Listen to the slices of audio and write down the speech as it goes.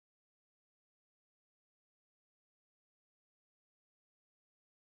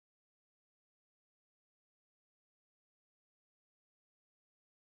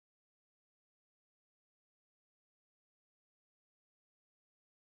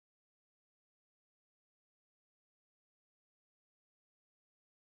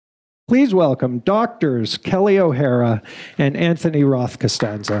Please welcome Doctors Kelli O'Hara and Anthony Roth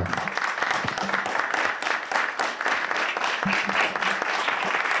Costanzo.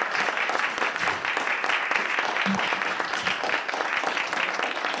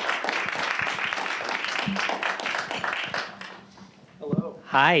 Hello.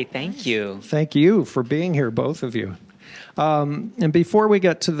 Hi, thank you. Thank you for being here, both of you. And before we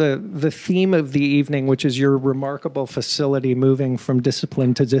get to the theme of the evening, which is your remarkable facility moving from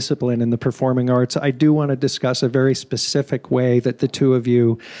discipline to discipline in the performing arts, I do want to discuss a very specific way that the two of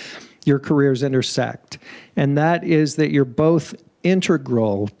you, your careers intersect. And that is that you're both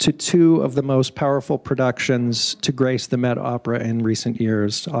integral to two of the most powerful productions to grace the Met Opera in recent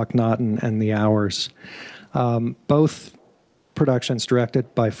years, Akhenaten and The Hours. Both productions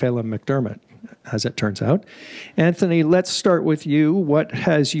directed by Phelim McDermott, as it turns out. Anthony, let's start with you. What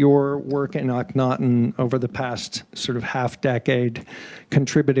has your work in Akhenaten over the past sort of half-decade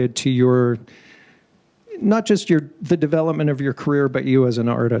contributed to your, not just the development of your career, but you as an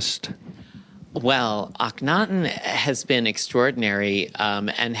artist? Well, Akhenaten has been extraordinary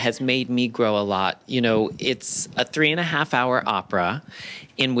and has made me grow a lot. You know, it's a 3.5-hour opera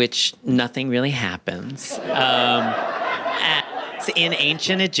in which nothing really happens. It's in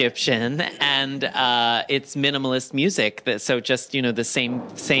ancient Egyptian, and it's minimalist music. So just, you know, the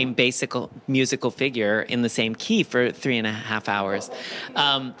same basic musical figure in the same key for 3.5 hours.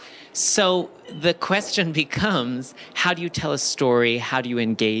 So the question becomes, how do you tell a story? How do you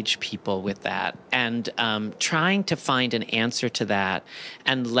engage people with that? And trying to find an answer to that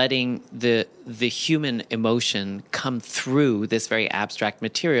and letting the human emotion come through this very abstract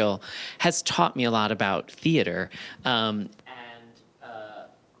material has taught me a lot about theater.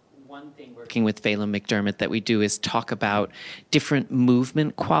 One thing working with Phelim McDermott that we do is talk about different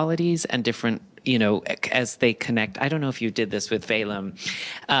movement qualities and different, you know, as they connect. I don't know if you did this with Phelim,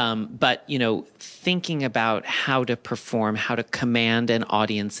 but, you know, thinking about how to perform, how to command an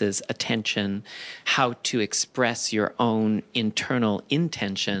audience's attention, how to express your own internal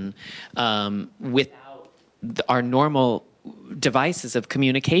intention without our normal devices of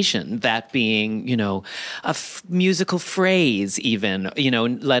communication, that being, you know, a musical phrase even, you know,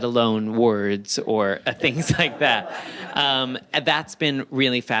 let alone words or things like that. That's been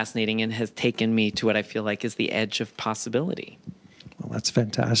really fascinating and has taken me to what I feel like is the edge of possibility. Well, that's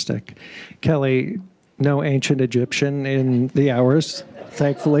fantastic. Kelli, no ancient Egyptian in The Hours,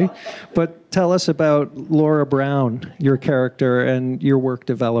 thankfully. But tell us about Laura Brown, your character, and your work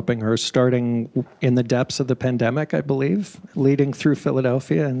developing her, starting in the depths of the pandemic, I believe, leading through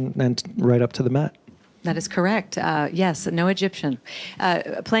Philadelphia and right up to the Met. That is correct. Yes, no Egyptian.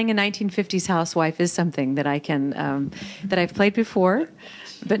 Playing a 1950s housewife is something that I can, that I've played before,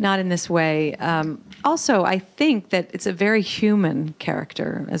 but not in this way. Also, I think that it's a very human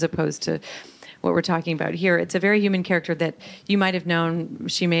character as opposed to what we're talking about here. It's a very human character that you might have known.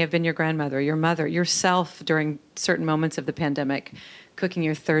 She may have been your grandmother, your mother, yourself during certain moments of the pandemic, cooking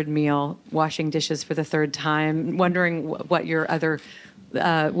your third meal, washing dishes for the third time, wondering what your other,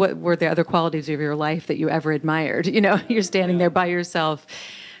 what were the other qualities of your life that you ever admired. You know, you're standing there by yourself,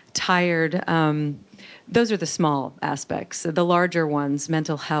 tired. Those are the small aspects. The larger ones,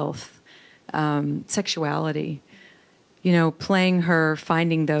 mental health, sexuality, you know, playing her,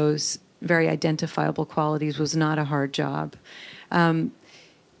 finding those very identifiable qualities was not a hard job.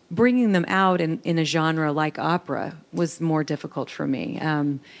 Bringing them out in a genre like opera was more difficult for me.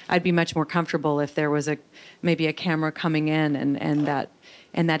 I'd be much more comfortable if there was maybe a camera coming in and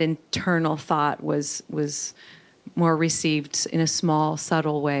that internal thought was more received in a small,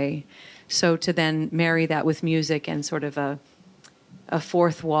 subtle way. So to then marry that with music and sort of a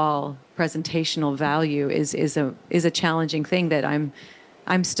fourth wall presentational value is a challenging thing that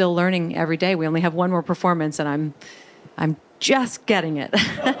I'm still learning every day. We only have one more performance, and I'm just getting it.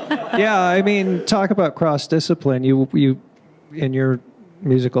 Yeah, I mean, talk about cross-discipline. You in your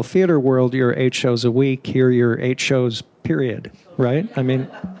musical theater world, you're 8 shows a week. Here, you're 8 shows, period, right? I mean,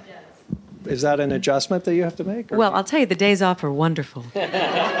 is that an adjustment that you have to make? Or? Well, I'll tell you, the days off are wonderful.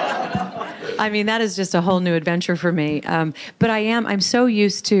 I mean, that is just a whole new adventure for me. But I'm so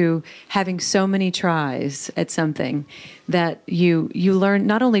used to having so many tries at something that you learn,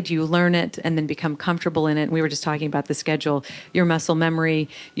 not only do you learn it and then become comfortable in it, we were just talking about the schedule, your muscle memory,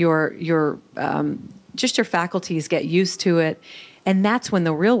 just your faculties get used to it. And that's when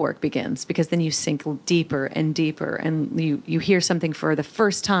the real work begins, because then you sink deeper and deeper, and you hear something for the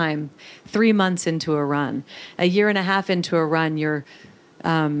first time 3 months into a run. A year and a half into a run, you're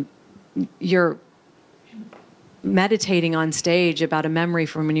meditating on stage about a memory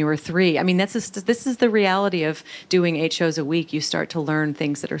from when you were 3. I mean, this is the reality of doing 8 shows a week. You start to learn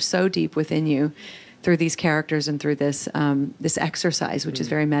things that are so deep within you through these characters and through this this exercise, which is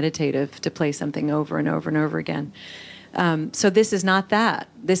very meditative, to play something over and over and over again. So this is not that.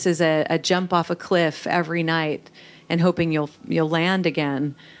 This is a jump off a cliff every night and hoping you'll land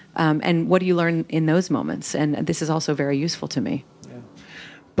again. And what do you learn in those moments? And this is also very useful to me.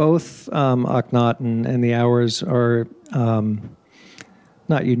 Both Akhenaten and the Hours are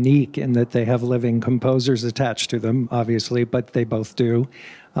not unique in that they have living composers attached to them, obviously, but they both do.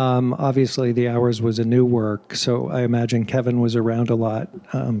 Obviously, the Hours was a new work, so I imagine Kevin was around a lot.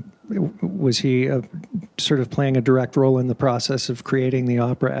 Was he sort of playing a direct role in the process of creating the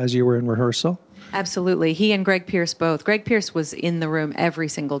opera as you were in rehearsal? Absolutely. He and Greg Pierce both. Greg Pierce was in the room every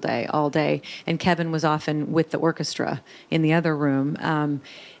single day, all day, and Kevin was often with the orchestra in the other room.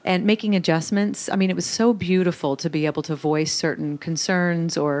 And making adjustments. I mean, it was so beautiful to be able to voice certain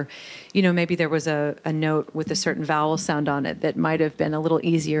concerns, or, maybe there was a note with a certain vowel sound on it that might have been a little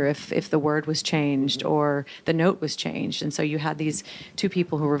easier if the word was changed or the note was changed. And so you had these 2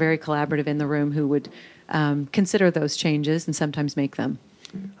 people who were very collaborative in the room who would consider those changes and sometimes make them.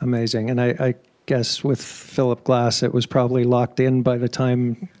 Amazing. And I guess with Philip Glass, it was probably locked in by the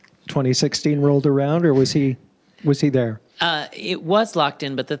time 2016 rolled around, or was he there? It was locked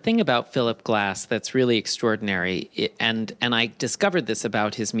in, but the thing about Philip Glass that's really extraordinary, and I discovered this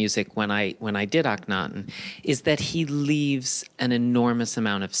about his music when I did Akhenaten, is that he leaves an enormous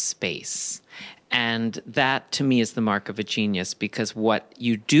amount of space. And that, to me, is the mark of a genius, because what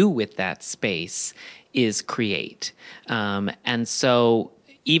you do with that space is create. And so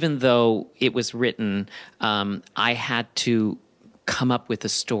even though it was written, I had to come up with a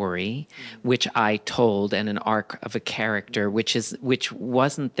story, which I told, and an arc of a character, which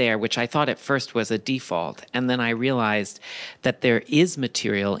wasn't there, which I thought at first was a default. And then I realized that there is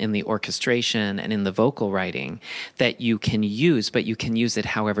material in the orchestration and in the vocal writing that you can use, but you can use it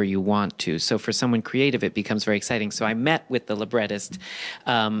however you want to. So for someone creative, it becomes very exciting. So I met with the librettist,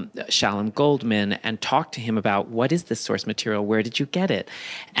 Shalom Goldman, and talked to him about, what is this source material? Where did you get it?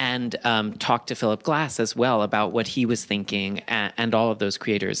 And talked to Philip Glass as well about what he was thinking, and all of those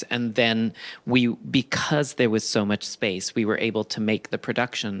creators. And then because there was so much space, we were able to make the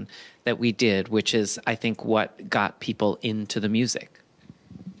production that we did, which is, I think, what got people into the music.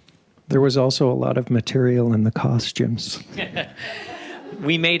 There was also a lot of material in the costumes.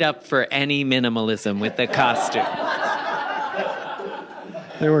 We made up for any minimalism with the costume.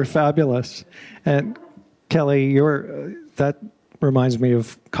 They were fabulous. And Kelli, that reminds me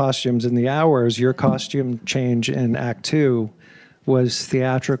of costumes in the Hours. Your costume change in Act 2 was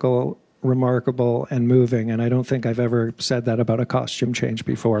theatrical, remarkable, and moving. And I don't think I've ever said that about a costume change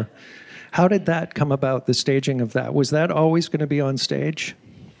before. How did that come about, the staging of that? Was that always going to be on stage?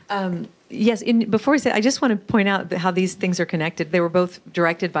 Yes. Before we say, I just want to point out how these things are connected. They were both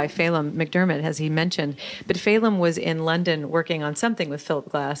directed by Phelim McDermott, as he mentioned. But Phelim was in London working on something with Philip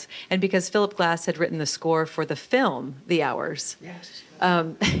Glass. And because Philip Glass had written the score for the film, The Hours, yes.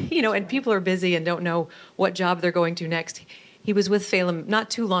 And people are busy and don't know what job they're going to next. He was with Phelim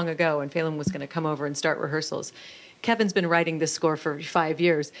not too long ago, and Phelim was going to come over and start rehearsals. Kevin's been writing this score for 5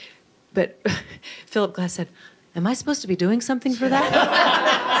 years. But Philip Glass said, "Am I supposed to be doing something for that?"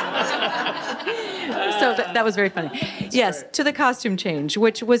 So that was very funny. That's yes, great. To the costume change,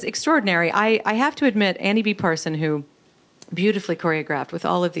 which was extraordinary. I have to admit, Annie B. Parson, who beautifully choreographed with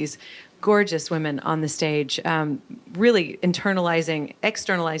all of these gorgeous women on the stage, really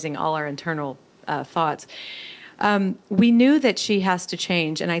externalizing all our internal thoughts. We knew that she has to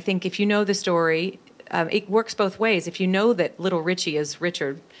change, and I think if you know the story, it works both ways. If you know that little Richie is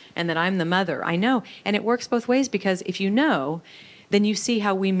Richard and that I'm the mother, I know. And it works both ways, because if you know, then you see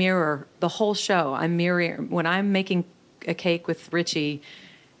how we mirror the whole show. I'm mirroring, when I'm making a cake with Richie,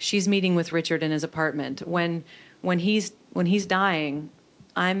 she's meeting with Richard in his apartment. When he's dying,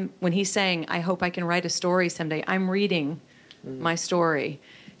 when he's saying, "I hope I can write a story someday," I'm reading my story.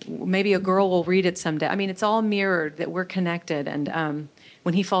 Maybe a girl will read it someday. I mean, it's all mirrored, that we're connected. And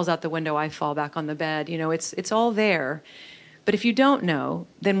when he falls out the window, I fall back on the bed. It's all there. But if you don't know,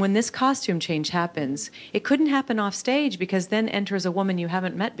 then when this costume change happens, it couldn't happen off stage, because then enters a woman you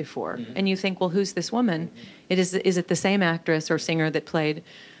haven't met before. Mm-hmm. And you think, well, who's this woman? Is it the same actress or singer that played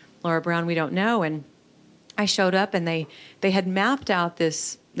Laura Brown? We don't know. And I showed up, and they had mapped out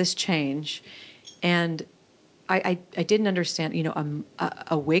this change. And I didn't understand,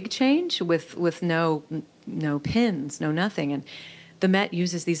 a wig change with no pins, no nothing. And the Met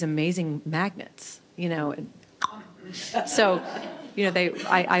uses these amazing magnets, So you know,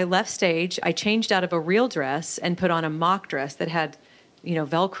 I left stage. I changed out of a real dress and put on a mock dress that had, you know,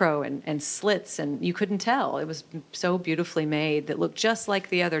 Velcro and slits, and you couldn't tell. It was so beautifully made that looked just like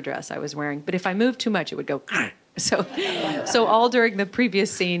the other dress I was wearing. But if I moved too much, it would go. So all during the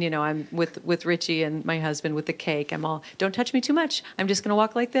previous scene, you know, I'm with Richie and my husband with the cake. I'm all, don't touch me too much. I'm just going to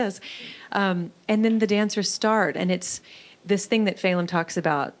walk like this. And then the dancers start, and it's this thing that Phelim talks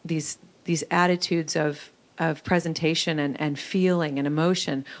about, these attitudes of presentation and feeling and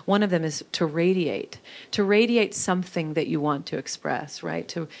emotion. One of them is to radiate something that you want to express,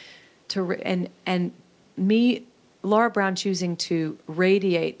 right? And me, Laura Brown, choosing to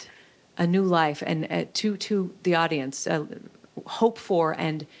radiate a new life and to the audience, hope for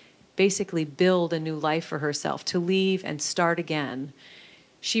and basically build a new life for herself, to leave and start again.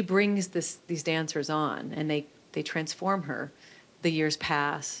 She brings these dancers on, and they transform her. The years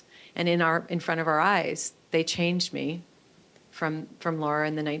pass, and in front of our eyes, they changed me from Laura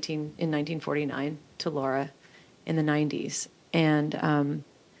in 1949 to Laura in the 90s. And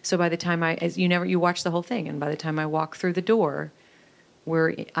so by the time you watch the whole thing, and by the time I walk through the door,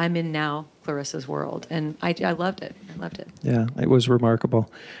 I'm in now Clarissa's world, and I loved it. I loved it. Yeah, it was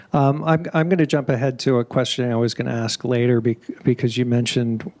remarkable. I'm going to jump ahead to a question I was going to ask later because you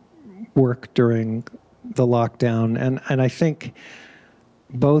mentioned work during the lockdown, and I think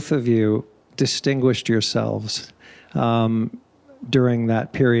both of you distinguished yourselves during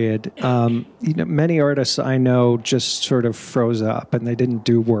that period. You know, many artists I know just sort of froze up and they didn't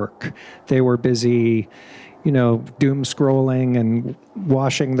do work. They were busy, you know, doom scrolling and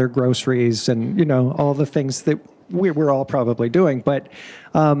washing their groceries and, you know, all the things that we're all probably doing. But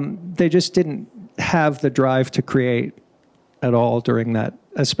they just didn't have the drive to create at all during that,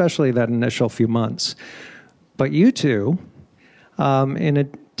 especially that initial few months. But you two, in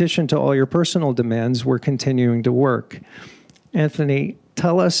addition to all your personal demands, were continuing to work. Anthony,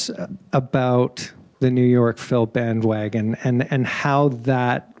 tell us about the New York Phil bandwagon and how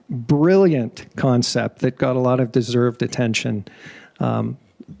that brilliant concept that got a lot of deserved attention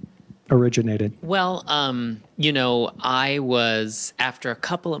originated. Well, you know, I was, after a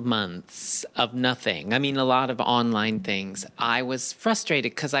couple of months of nothing, I mean, a lot of online things, I was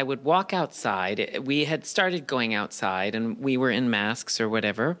frustrated because I would walk outside. We had started going outside and we were in masks or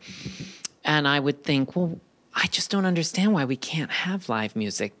whatever. And I would think, well, I just don't understand why we can't have live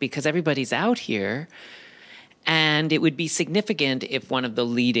music because everybody's out here. And it would be significant if one of the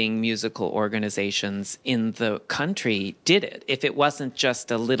leading musical organizations in the country did it, if it wasn't just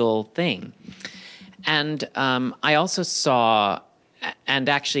a little thing. And I also saw, and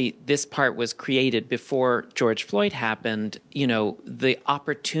actually this part was created before George Floyd happened, you know, the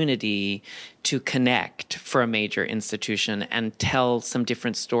opportunity to connect for a major institution and tell some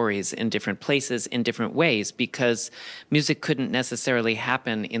different stories in different places in different ways, because music couldn't necessarily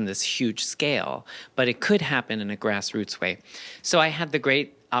happen in this huge scale, but it could happen in a grassroots way. So I had the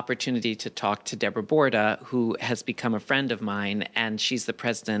great opportunity to talk to Deborah Borda, who has become a friend of mine, and she's the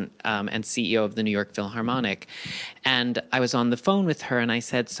president and CEO of the New York Philharmonic. And I was on the phone with her, and I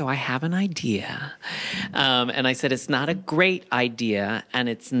said, so I have an idea. And I said, it's not a great idea, and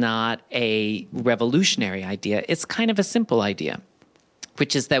it's not a revolutionary idea. It's kind of a simple idea,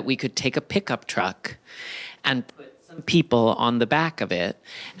 which is that we could take a pickup truck and put some people on the back of it,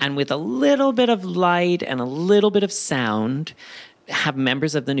 and with a little bit of light and a little bit of sound, have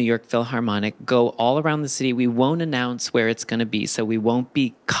members of the New York Philharmonic go all around the city. We won't announce where it's going to be, so we won't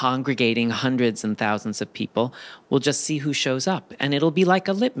be congregating hundreds and thousands of people. We'll just see who shows up, and it'll be like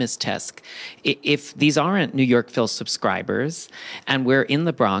a litmus test. If these aren't New York Phil subscribers, and we're in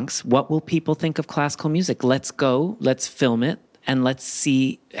the Bronx, what will people think of classical music? Let's go, let's film it, and let's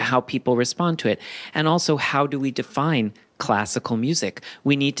see how people respond to it. And also, how do we define classical music?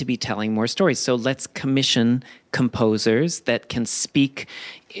 We need to be telling more stories. So let's commission composers that can speak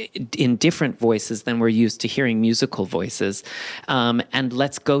in different voices than we're used to hearing musical voices. And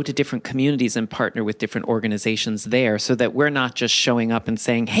let's go to different communities and partner with different organizations there so that we're not just showing up and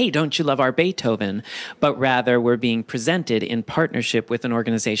saying, hey, don't you love our Beethoven? But rather we're being presented in partnership with an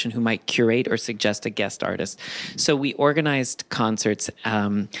organization who might curate or suggest a guest artist. So we organized concerts,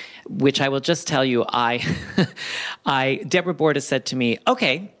 which I will just tell you, Deborah Borda said to me,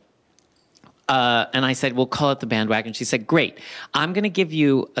 okay, and I said, we'll call it the bandwagon. She said, great, I'm going to give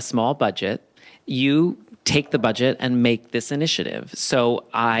you a small budget. You take the budget and make this initiative. So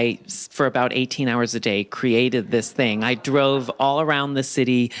I, for about 18 hours a day, created this thing. I drove all around the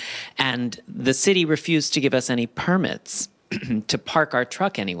city, and the city refused to give us any permits to park our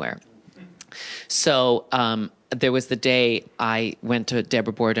truck anywhere. So there was the day I went to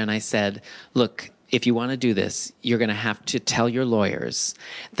Deborah Borda and I said, look, if you want to do this, you're going to have to tell your lawyers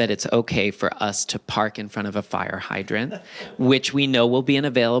that it's okay for us to park in front of a fire hydrant, which we know will be an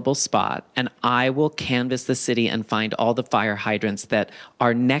available spot, and I will canvass the city and find all the fire hydrants that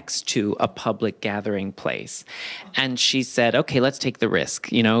are next to a public gathering place. And she said, okay, let's take the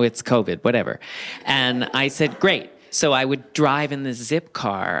risk. You know, it's COVID, whatever. And I said, great. So I would drive in this zip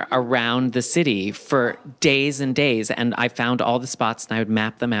car around the city for days and days, and I found all the spots and I would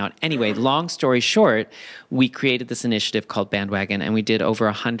map them out. Anyway, long story short, we created this initiative called Bandwagon, and we did over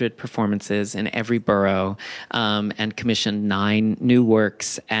 100 performances in every borough, and commissioned 9 new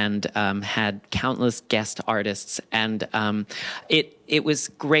works, and had countless guest artists. And it was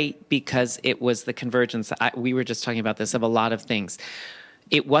great because it was the convergence. We were just talking about this, of a lot of things.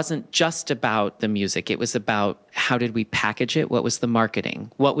 It wasn't just about the music. It was about how did we package it? What was the marketing?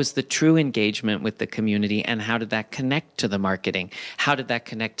 What was the true engagement with the community? And how did that connect to the marketing? How did that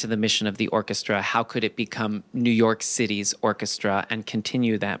connect to the mission of the orchestra? How could it become New York City's orchestra and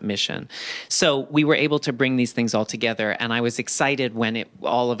continue that mission? So we were able to bring these things all together. And I was excited when it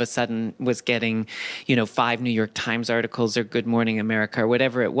all of a sudden was getting, 5 New York Times articles or Good Morning America or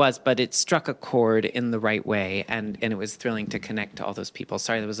whatever it was. But it struck a chord in the right way. And it was thrilling to connect to all those people.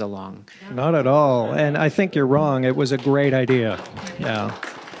 Sorry, that was a long... Not at all. And I think you're wrong. It was a great idea. Yeah.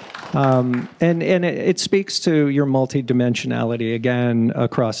 And it speaks to your multidimensionality, again,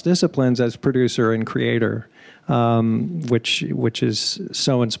 across disciplines as producer and creator, which is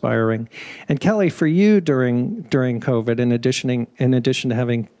so inspiring. And Kelli, for you during COVID, in addition to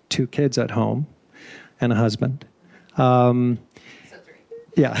having 2 kids at home and a husband, yeah.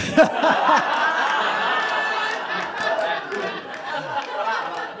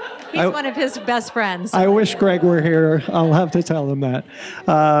 He's one of his best friends. I wish Greg were here. I'll have to tell him that.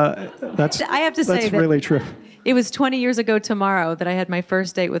 I have to say that's really true. It was 20 years ago tomorrow that I had my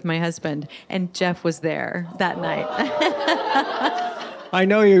first date with my husband, and Jeff was there that night. I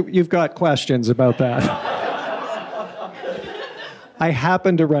know you've got questions about that. I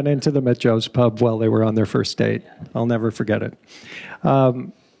happened to run into them at Joe's Pub while they were on their first date. I'll never forget it.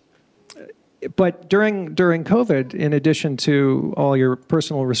 But during COVID, in addition to all your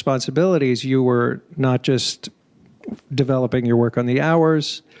personal responsibilities, you were not just developing your work on the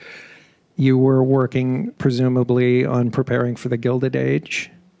hours, you were working presumably on preparing for the Gilded Age,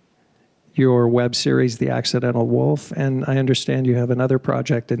 your web series, The Accidental Wolf, and I understand you have another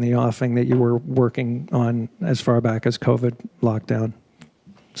project in the offing that you were working on as far back as COVID lockdown.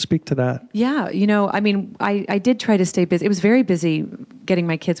 Speak to that. Yeah, I did try to stay busy. It was very busy getting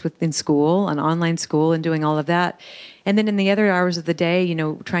my kids in school, on online school, and doing all of that. And then in the other hours of the day,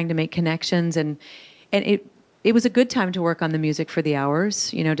 trying to make connections. And it was a good time to work on the music for the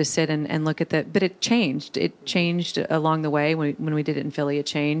hours, to sit and look at that. But it changed. It changed along the way. When we did it in Philly, it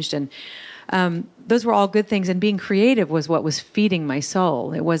changed. And those were all good things. And being creative was what was feeding my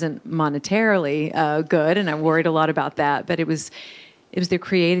soul. It wasn't monetarily good, and I worried a lot about that. But it was their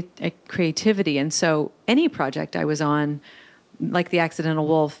creativity. And so any project I was on, like The Accidental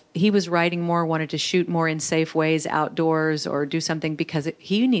Wolf, he was writing more, wanted to shoot more in safe ways outdoors or do something because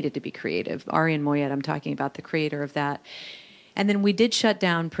he needed to be creative. Arian Moyet, I'm talking about, the creator of that. And then we did shut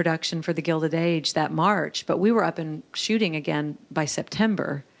down production for the Gilded Age that March, but we were up and shooting again by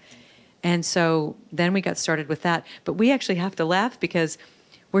September. And so then we got started with that. But we actually have to laugh because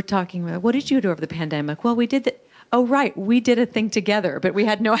we're talking about, what did you do over the pandemic? Well, we did the... Oh, right. We did a thing together, but we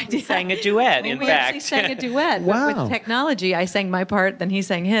had no idea. We sang a duet, in fact. We actually sang a duet. Wow. With technology, I sang my part, then he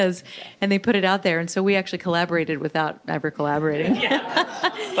sang his, and they put it out there. And so we actually collaborated without ever collaborating. Yeah.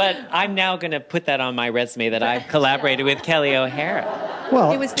 But I'm now going to put that on my resume that I've collaborated with Kelli O'Hara.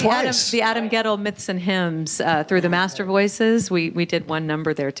 Well, it was twice. the Adam Gettle Myths and Hymns through the Master Voices. We did one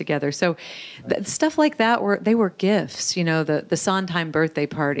number there together. So stuff like that, they were gifts. The Sondheim birthday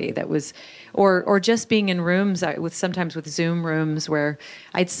party that was... Or just being in rooms, sometimes with Zoom rooms where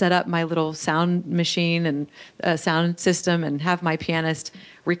I'd set up my little sound machine and sound system and have my pianist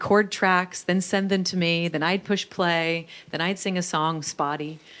record tracks, then send them to me, then I'd push play, then I'd sing a song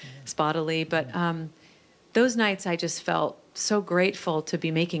spottily. But those nights I just felt so grateful to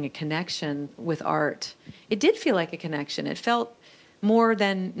be making a connection with art. It did feel like a connection. It felt more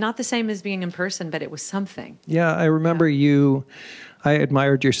than, not the same as being in person, but it was something. Yeah, I remember I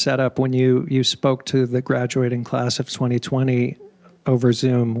admired your setup when you spoke to the graduating class of 2020 over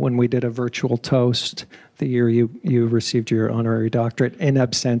Zoom when we did a virtual toast the year you received your honorary doctorate in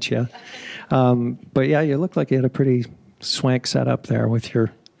absentia. But yeah, you looked like you had a pretty swank setup there with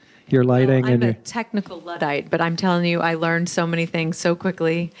your lighting. I'm a technical Luddite, but I'm telling you, I learned so many things so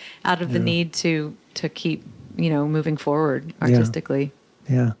quickly out of the need to keep moving forward artistically.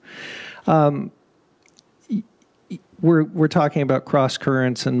 Yeah. we're talking about cross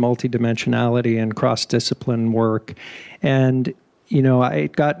currents and multidimensionality and cross discipline work, and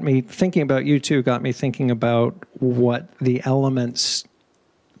it got me thinking about you two. Got me thinking about what the elements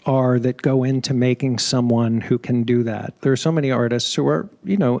are that go into making someone who can do that. There are so many artists who are,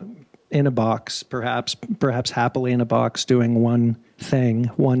 in a box, perhaps happily in a box, doing one thing,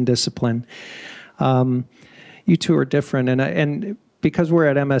 one discipline. You two are different, and because we're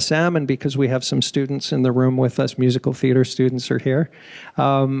at MSM and because we have some students in the room with us, musical theater students are here,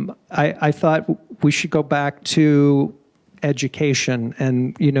 I thought we should go back to education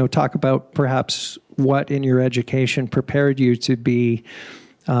and, talk about perhaps what in your education prepared you to be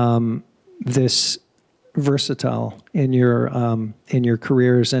this versatile in your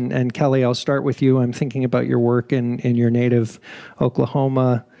careers. And Kelli, I'll start with you. I'm thinking about your work in your native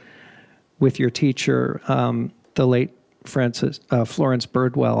Oklahoma with your teacher, the late Florence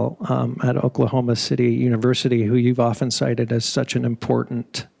Birdwell at Oklahoma City University, who you've often cited as such an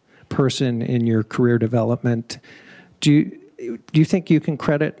important person in your career development. Do you think you can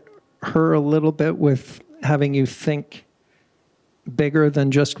credit her a little bit with having you think bigger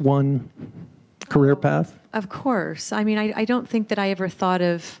than just one career path? Of course. I mean, I don't think that I ever thought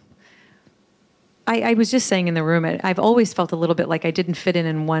of... I was just saying in the room, I've always felt a little bit like I didn't fit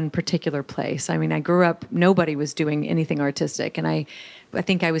in one particular place. I mean, I grew up, nobody was doing anything artistic, and I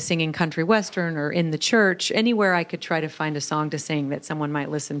think I was singing country western or in the church, anywhere I could try to find a song to sing that someone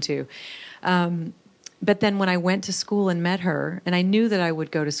might listen to. But then when I went to school and met her, and I knew that I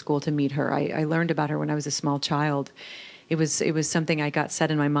would go to school to meet her, I learned about her when I was a small child. It was something I got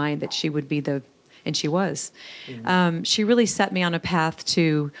set in my mind that she would be and she was. Mm-hmm. She really set me on a path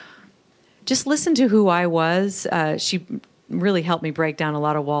to just listen to who I was. She really helped me break down a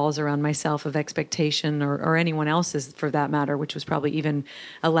lot of walls around myself of expectation or anyone else's for that matter, which was probably even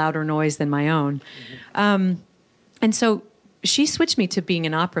a louder noise than my own. Mm-hmm. And so she switched me to being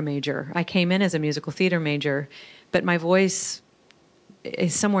an opera major. I came in as a musical theater major, but my voice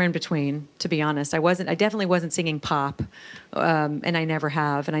is somewhere in between, to be honest. I definitely wasn't singing pop, and I never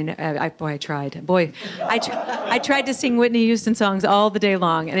have. And I tried. I tried to sing Whitney Houston songs all the day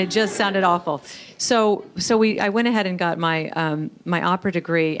long, and it just sounded awful. So I went ahead and got my my opera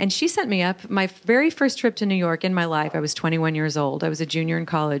degree, and she sent me up. My very first trip to New York in my life, I was 21 years old. I was a junior in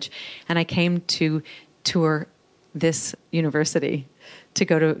college, and I came to tour this university to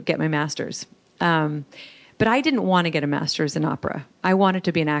go to get my master's. But I didn't want to get a master's in opera. I wanted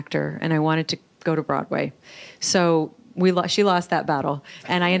to be an actor, and I wanted to go to Broadway. So she lost that battle,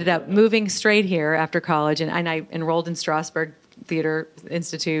 and I ended up moving straight here after college, and I enrolled in Strasberg Theater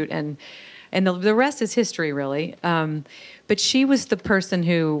Institute, and the rest is history, really. But she was the person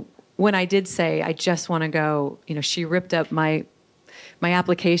who, when I did say, I just want to go, she ripped up my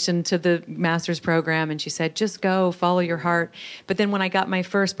application to the master's program, and she said, just go, follow your heart. But then when I got my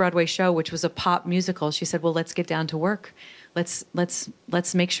first Broadway show, which was a pop musical, she said, well, let's get down to work. Let's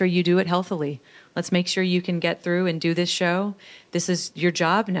make sure you do it healthily. Let's make sure you can get through and do this show. This is your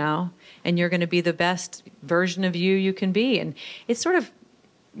job now, and you're going to be the best version of you can be. And it sort of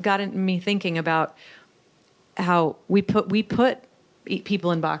got me thinking about how we put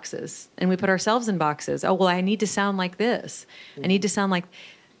people in boxes, and we put ourselves in boxes. Oh, well, I need to sound like this. I need to sound like...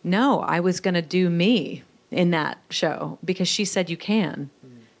 No, I was going to do me in that show because she said you can.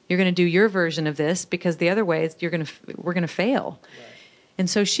 You're going to do your version of this because the other way we're going to fail. Right. And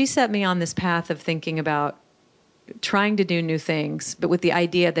so she set me on this path of thinking about trying to do new things, but with the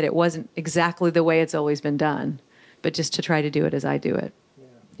idea that it wasn't exactly the way it's always been done, but just to try to do it as I do it.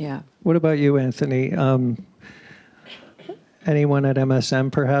 Yeah. What about you, Anthony? Anyone at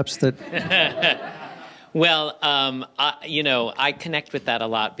MSM, perhaps, that... Well, I connect with that a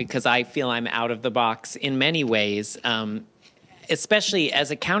lot because I feel I'm out of the box in many ways, especially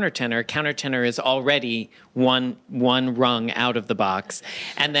as a countertenor. Countertenor is already one rung out of the box.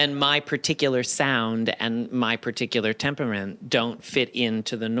 And then my particular sound and my particular temperament don't fit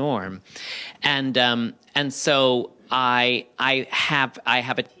into the norm. And so I have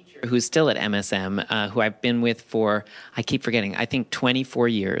a teacher who's still at MSM, who I've been with for, I keep forgetting, I think 24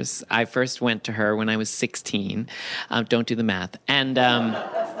 years. I first went to her when I was 16. Don't do the math.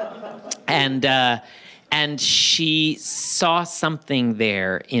 And she saw something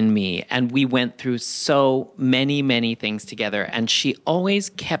there in me, and we went through so many, many things together, and she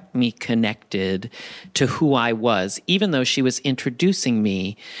always kept me connected to who I was, even though she was introducing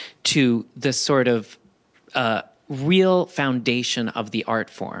me to the sort of real foundation of the art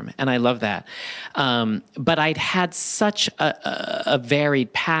form, and I love that. But I'd had such a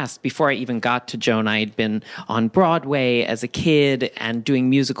varied past before I even got to Joan. I had been on Broadway as a kid and doing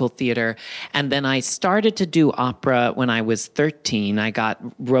musical theater, and then I started to do opera when I was 13. I got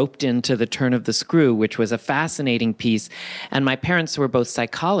roped into The Turn of the Screw, which was a fascinating piece, and my parents were both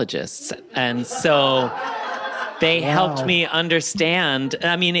psychologists, and so they helped me understand.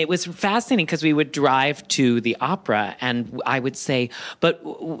 I mean, it was fascinating because we would drive to the opera and I would say, but,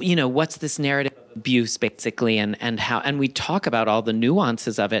 you know, what's this narrative of abuse, basically, and how, and we'd talk about all the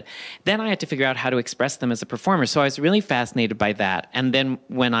nuances of it. Then I had to figure out how to express them as a performer. So I was really fascinated by that. And then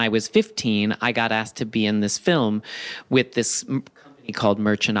when I was 15, I got asked to be in this film with this company called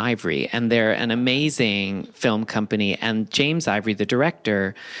Merchant Ivory. And they're an amazing film company. And James Ivory, the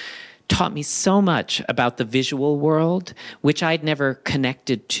director, taught me so much about the visual world, which I'd never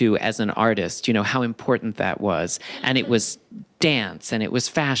connected to as an artist, you know, how important that was. And it was dance, and it was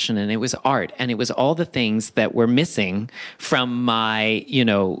fashion, and it was art, and it was all the things that were missing from my, you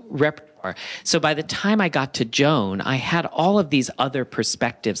know, repertoire. So by the time I got to Joan, I had all of these other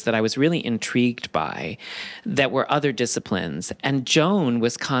perspectives that I was really intrigued by that were other disciplines. And Joan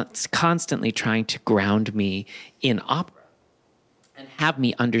was constantly trying to ground me in opera and have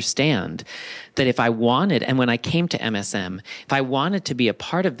me understand that if I wanted, and when I came to MSM, if I wanted to be a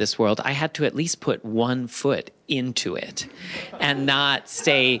part of this world, I had to at least put one foot into it and not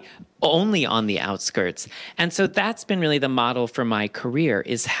stay only on the outskirts. And so that's been really the model for my career,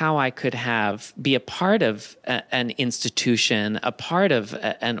 is how I could be a part of an institution, a part of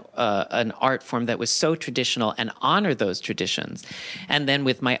an art form that was so traditional, and honor those traditions. And then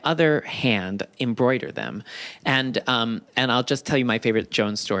with my other hand, embroider them. And I'll just tell you my favorite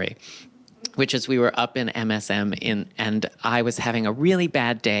Joan story, which is we were up in MSM and I was having a really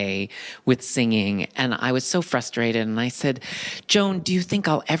bad day with singing, and I was so frustrated, and I said, Joan, do you think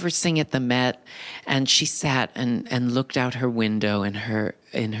I'll ever sing at the Met? And she sat and looked out her window in her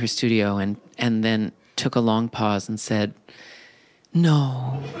studio and then took a long pause and said,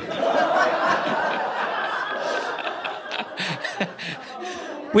 no.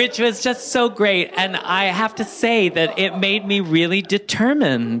 Which was just so great. And I have to say that it made me really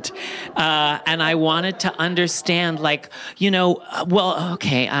determined. And I wanted to understand, like, you know, well,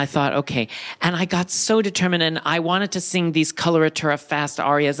 okay, I thought, okay. And I got so determined, and I wanted to sing these coloratura fast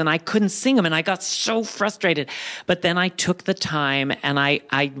arias, and I couldn't sing them, and I got so frustrated. But then I took the time, and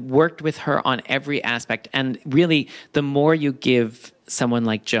I worked with her on every aspect. And really, the more you give someone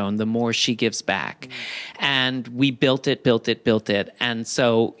like Joan, the more she gives back. And we built it. And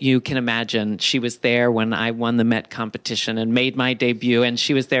so you can imagine she was there when I won the Met competition and made my debut, and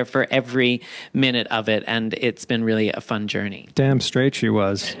she was there for every minute of it. And it's been really a fun journey. Damn straight she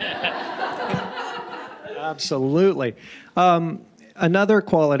was. Absolutely. Another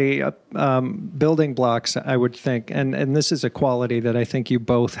quality, building blocks, I would think, and this is a quality that I think you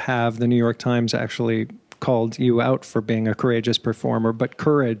both have. The New York Times actually called you out for being a courageous performer, but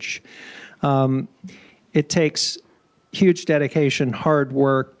courage. It takes huge dedication, hard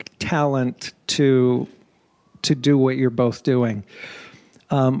work, talent to do what you're both doing.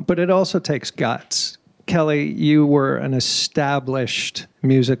 But it also takes guts. Kelli, you were an established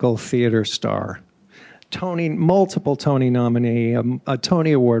musical theater star, multiple Tony nominee, a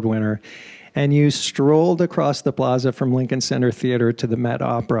Tony Award winner, and you strolled across the plaza from Lincoln Center Theater to the Met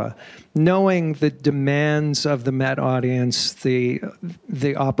Opera, knowing the demands of the Met audience, the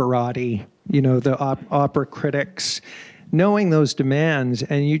operati, you know, the opera critics, knowing those demands,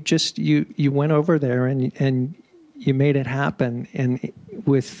 and you went over there and you made it happen, and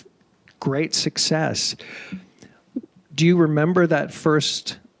with great success. Do you remember that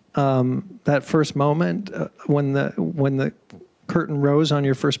first moment when the curtain rose on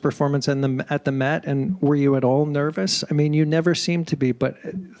your first performance at the Met, and were you at all nervous? I mean, you never seemed to be, but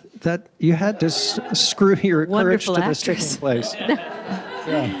that you had to screw your courage to the sticking place.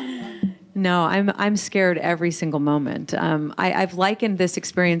 Yeah. No, I'm scared every single moment. I've likened this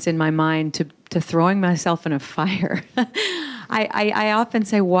experience in my mind to throwing myself in a fire. I often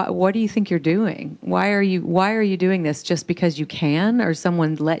say, what do you think you're doing? Why are you doing this? Just because you can, or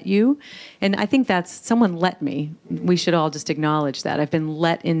someone let you? And I think that's someone let me. We should all just acknowledge that. I've been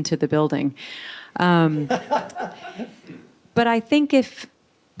let into the building. But I think if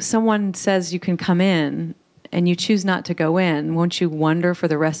someone says you can come in and you choose not to go in, won't you wonder for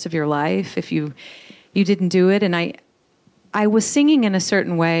the rest of your life if you didn't do it? And I was singing in a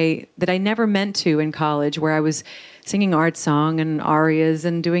certain way that I never meant to in college, where I was singing art song and arias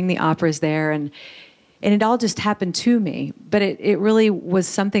and doing the operas there, and it all just happened to me. But it really was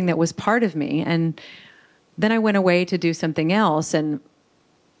something that was part of me. And then I went away to do something else and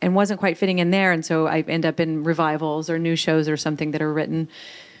wasn't quite fitting in there. And so I end up in revivals or new shows or something that are written.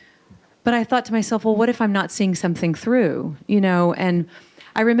 But I thought to myself, well, what if I'm not seeing something through, you know? And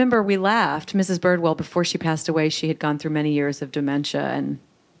I remember we laughed. Mrs. Birdwell, before she passed away, she had gone through many years of dementia. And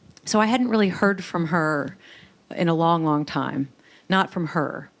so I hadn't really heard from her in a long, long time. Not from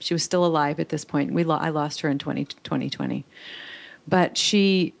her. She was still alive at this point. I lost her in 2020. But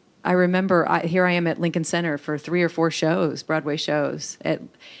I remember, here I am at Lincoln Center for 3 or 4 shows, Broadway shows.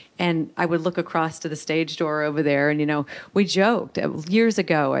 And I would look across to the stage door over there, and, you know, we joked. Years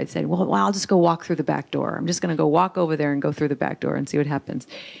ago, I said, well, I'll just go walk through the back door. I'm just going to go walk over there and go through the back door and see what happens.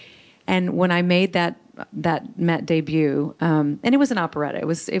 And when I made that Met debut, and it was an operetta.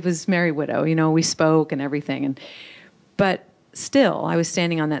 It was Merry Widow. You know, we spoke and everything. But still, I was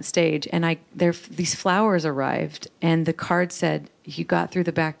standing on that stage, and these flowers arrived, and the card said, "You got through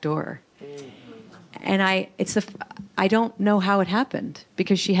the back door." And I don't know how it happened,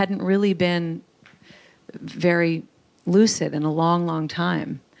 because she hadn't really been very lucid in a long, long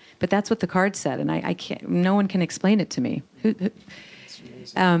time. But that's what the card said, and I can't. No one can explain it to me.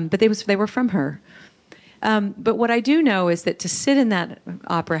 But they were from her. But what I do know is that to sit in that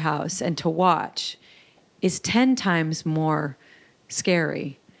opera house and to watch is 10 times more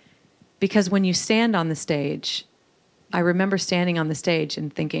scary, because when you stand on the stage, I remember standing on the stage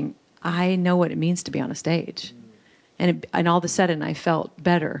and thinking, I know what it means to be on a stage. And all of a sudden, I felt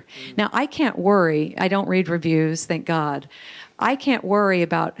better. Now, I can't worry. I don't read reviews, thank God. I can't worry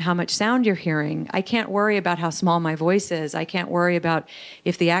about how much sound you're hearing. I can't worry about how small my voice is. I can't worry about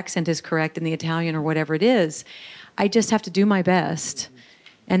if the accent is correct in the Italian or whatever it is. I just have to do my best.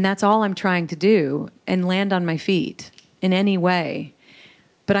 And that's all I'm trying to do, and land on my feet in any way.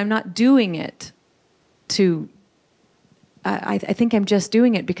 But I'm not doing it to... I think I'm just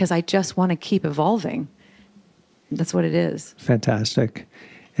doing it because I just want to keep evolving. That's what it is. Fantastic.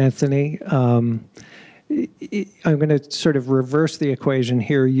 Anthony, I'm going to sort of reverse the equation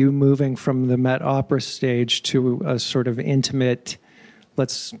here. You moving from the Met Opera stage to a sort of intimate,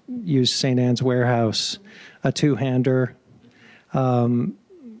 let's use St. Anne's Warehouse, a two-hander, an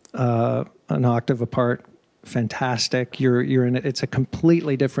octave apart. Fantastic. You're in it. It's a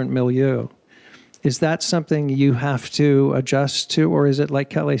completely different milieu. Is that something you have to adjust to, or is it like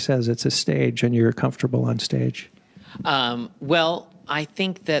Kelly says, it's a stage and you're comfortable on stage? Well, I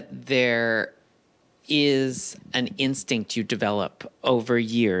think that there is an instinct you develop over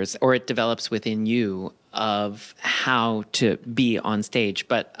years, or it develops within you, of how to be on stage.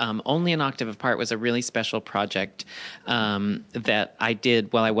 But Only an Octave Apart was a really special project that I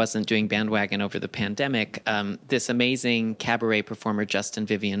did while I wasn't doing Bandwagon over the pandemic. This amazing cabaret performer, Justin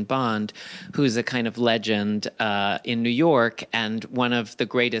Vivian Bond, who's a kind of legend in New York and one of the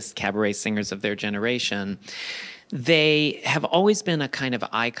greatest cabaret singers of their generation. They have always been a kind of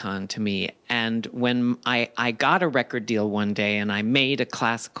icon to me. And when I got a record deal one day and I made a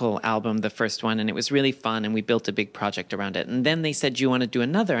classical album, the first one, and it was really fun, and we built a big project around it. And then they said, "Do you want to do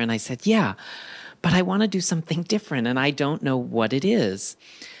another?" And I said, "Yeah, but I want to do something different, and I don't know what it is."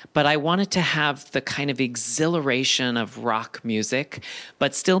 But I wanted to have the kind of exhilaration of rock music,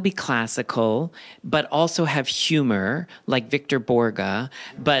 but still be classical, but also have humor, like Victor Borge,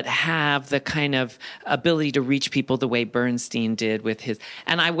 but have the kind of ability to reach people the way Bernstein did with his...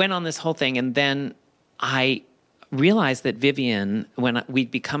 And I went on this whole thing, and then I realized that Vivian, when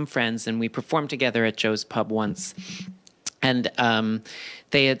we'd become friends and we performed together at Joe's Pub once, and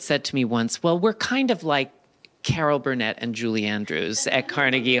they had said to me once, well, we're kind of like Carol Burnett and Julie Andrews at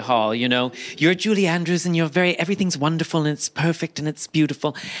Carnegie Hall. You know, you're Julie Andrews and everything's wonderful and it's perfect and it's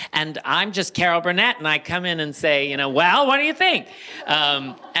beautiful. And I'm just Carol Burnett, and I come in and say, you know, well, what do you think?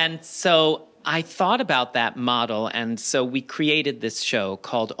 And so I thought about that model, and so we created this show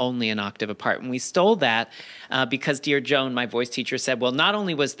called Only an Octave Apart. And we stole that because Dear Joan, my voice teacher, said, well, not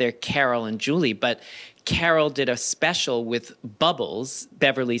only was there Carol and Julie, but Carol did a special with Bubbles,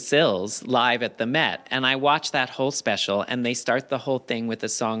 Beverly Sills, live at the Met. And I watched that whole special, and they start the whole thing with a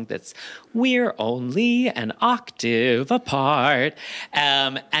song that's, "We're only an octave apart."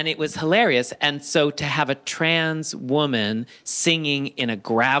 And it was hilarious. And so to have a trans woman singing in a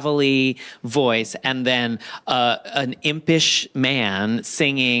gravelly voice, and then an impish man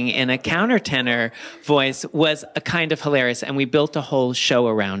singing in a countertenor voice, was a kind of hilarious. And we built a whole show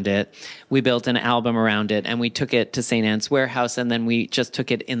around it. We built an album around it, and we took it to St. Anne's Warehouse, and then we just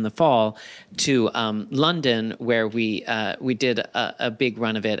took it in the fall to London, where we did a big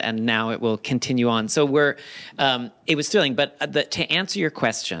run of it, and now it will continue on. So it was thrilling. But to answer your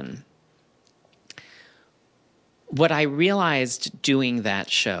question, what I realized doing that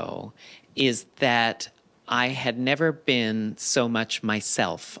show is that I had never been so much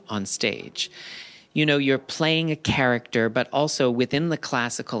myself on stage. You know, you're playing a character, but also within the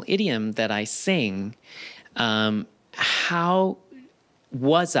classical idiom that I sing, how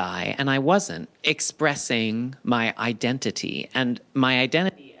was I, and I wasn't, expressing my identity. And my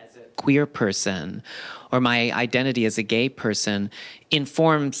identity as a queer person or my identity as a gay person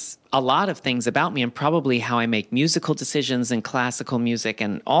informs a lot of things about me, and probably how I make musical decisions in classical music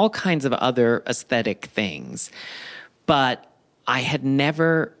and all kinds of other aesthetic things. But I had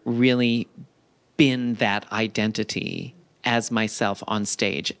never really been that identity as myself on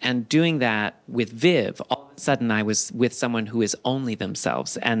stage. And doing that with Viv, all of a sudden I was with someone who is only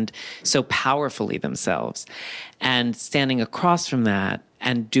themselves and so powerfully themselves. And standing across from that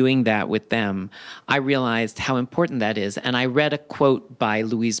and doing that with them, I realized how important that is. And I read a quote by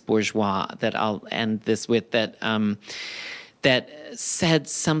Louise Bourgeois that I'll end this with, that that said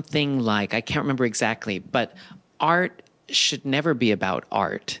something like, I can't remember exactly, but art should never be about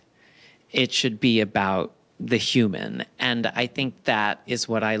art. It should be about the human. And I think that is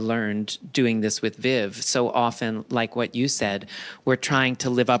what I learned doing this with Viv. So often, like what you said, we're trying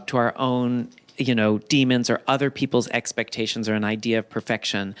to live up to our own, you know, demons or other people's expectations or an idea of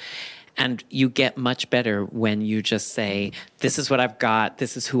perfection. And you get much better when you just say, this is what I've got,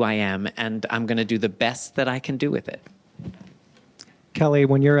 this is who I am, and I'm going to do the best that I can do with it. Kelli,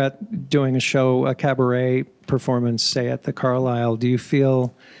 when you're doing a show, a cabaret performance, say at the Carlisle, do you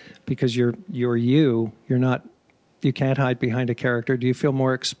feel, because you're you can't hide behind a character, do you feel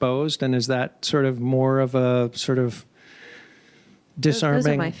more exposed? And is that sort of more of a sort of disarming?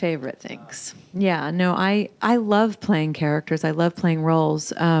 Those are my favorite things. Yeah, no, I love playing characters. I love playing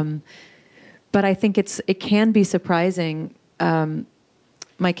roles. But I think it can be surprising,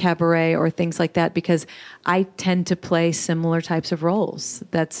 my cabaret or things like that, because I tend to play similar types of roles.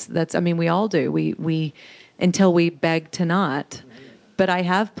 That's I mean, we all do. We until we beg to not. But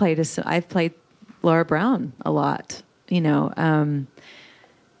I've played Laura Brown a lot, you know.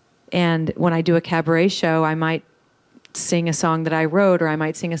 And when I do a cabaret show, I might sing a song that I wrote, or I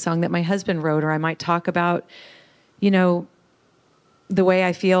might sing a song that my husband wrote, or I might talk about, you know, the way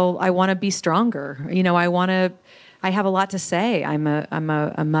I feel I want to be stronger. You know, I have a lot to say. I'm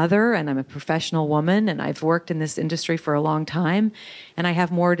a mother, and I'm a professional woman, and I've worked in this industry for a long time, and I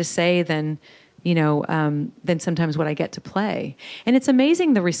have more to say than, you know, than sometimes what I get to play. And it's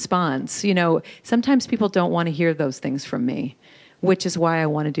amazing, the response. You know, sometimes people don't want to hear those things from me, which is why I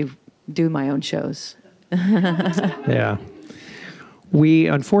want to do my own shows. Yeah.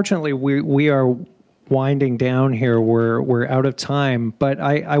 Unfortunately, we are winding down here. We're out of time, but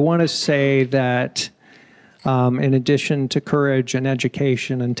I want to say that in addition to courage and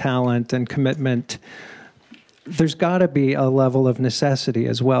education and talent and commitment, there's got to be a level of necessity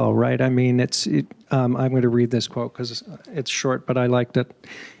as well, right? I mean, I'm going to read this quote because it's short, but I liked it.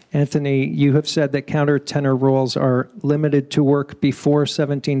 Anthony, you have said that countertenor roles are limited to work before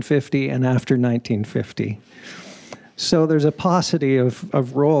 1750 and after 1950. So there's a paucity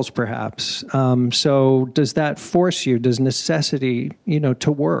of roles, perhaps. So does that force you, does necessity, you know,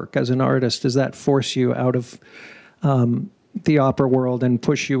 to work as an artist, does that force you out of the opera world and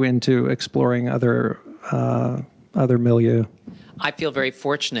push you into exploring other milieu? I feel very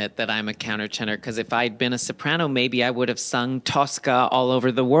fortunate that I'm a countertenor, because if I'd been a soprano, maybe I would have sung Tosca all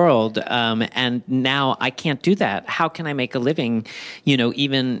over the world. And now I can't do that. How can I make a living, you know,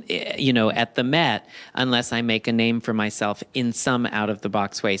 even, you know, at the Met, unless I make a name for myself in some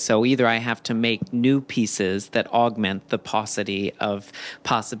out-of-the-box way? So either I have to make new pieces that augment the paucity of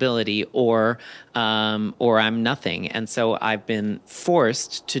possibility, or I'm nothing. And so I've been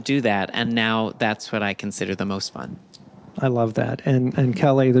forced to do that, and now that's what I consider the most fun. I love that. And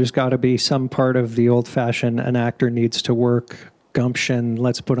Kelli, there's got to be some part of the old-fashioned, an actor needs to work, gumption,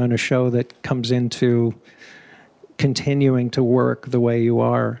 let's put on a show, that comes into continuing to work the way you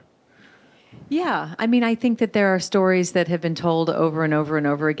are. Yeah. I mean, I think that there are stories that have been told over and over and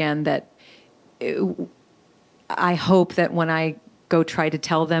over again that I hope that when I go try to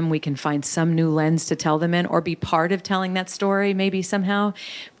tell them, we can find some new lens to tell them in, or be part of telling that story maybe somehow.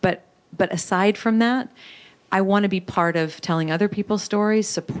 But aside from that, I want to be part of telling other people's stories,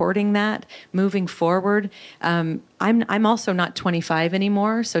 supporting that, moving forward. I'm also not 25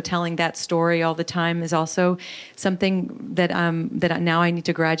 anymore, so telling that story all the time is also something that that now I need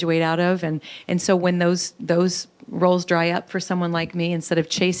to graduate out of. And so when those roles dry up for someone like me, instead of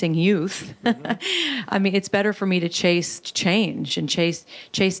chasing youth, I mean, it's better for me to chase change and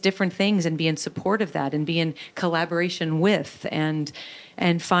chase different things and be in support of that and be in collaboration with and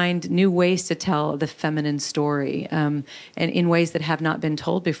find new ways to tell the feminine story, and in ways that have not been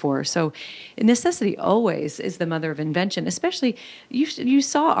told before. So necessity always is the mother of invention. Especially, you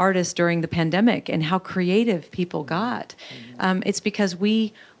saw artists during the pandemic and how creative people got. It's because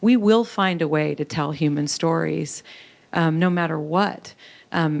we will find a way to tell human stories, no matter what.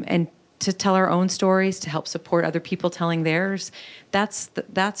 And to tell our own stories, to help support other people telling theirs, that's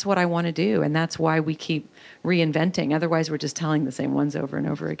what I want to do, and that's why we keep reinventing. Otherwise, we're just telling the same ones over and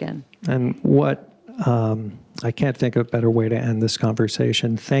over again. And I can't think of a better way to end this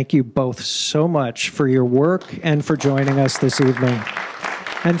conversation. Thank you both so much for your work and for joining us this evening.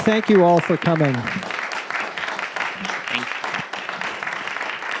 And thank you all for coming.